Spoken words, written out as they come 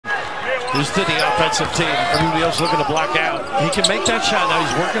Here's to the offensive team. Everybody else looking to block out. He can make that shot now.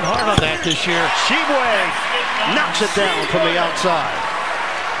 He's working hard on that this year. Tshiebwe knocks it down from the outside.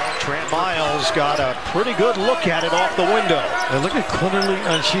 Miles got a pretty good look at it off the window. And look at Quinterly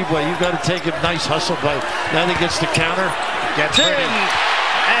on Tshiebwe. You've got to take a nice hustle play. Now he gets the counter. Gets in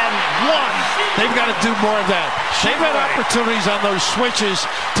and one. They've got to do more of that. They've had opportunities on those switches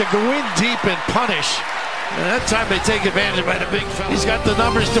to go in deep and punish. And that time they take advantage by the big fella. He's got the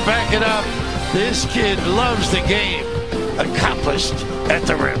numbers to back it up. This kid loves the game. Accomplished at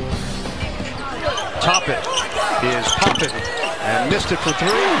the rim. Toppin is popping and missed it for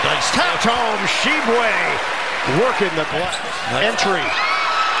three. Nice tapped home. Tshiebwe working the glass. Entry.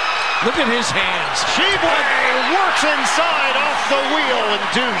 Look at his hands. Tshiebwe works inside off the wheel and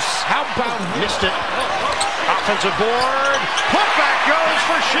deuce. How about missed it? Offensive board. Putback goes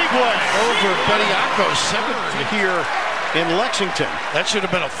for Tshiebwe. Over Bediako, 7 here in Lexington. That should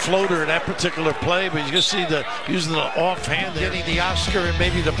have been a floater in that particular play, but you just see the using the offhand, getting the Oscar and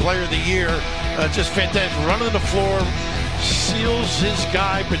maybe the Player of the Year. Just fantastic. Running the floor, seals his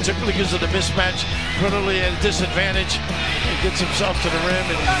guy, particularly because of the mismatch. Clearly at a disadvantage. He gets himself to the rim,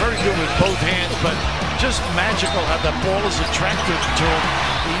 and he's very good with both hands, but just magical how that ball is attractive to him.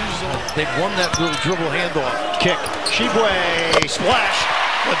 They've won that little dribble handoff. Kick. Tshiebwe splash.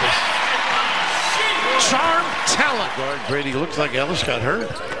 Goodness. Charm, talent. Guard Brady looks like Ellis got hurt.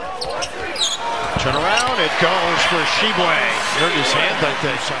 Turn around, it goes for Tshiebwe. Hurt his hand like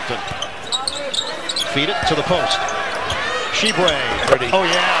that, something. Feed it to the post. Tshiebwe. Oh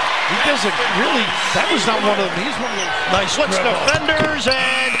yeah. He doesn't really, that was not one of them. He's one of those nice defenders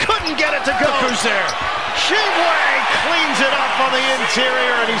and couldn't get it to go. Look who's there. Tshiebwe cleans it up on the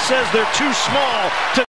interior, and he says they're too small to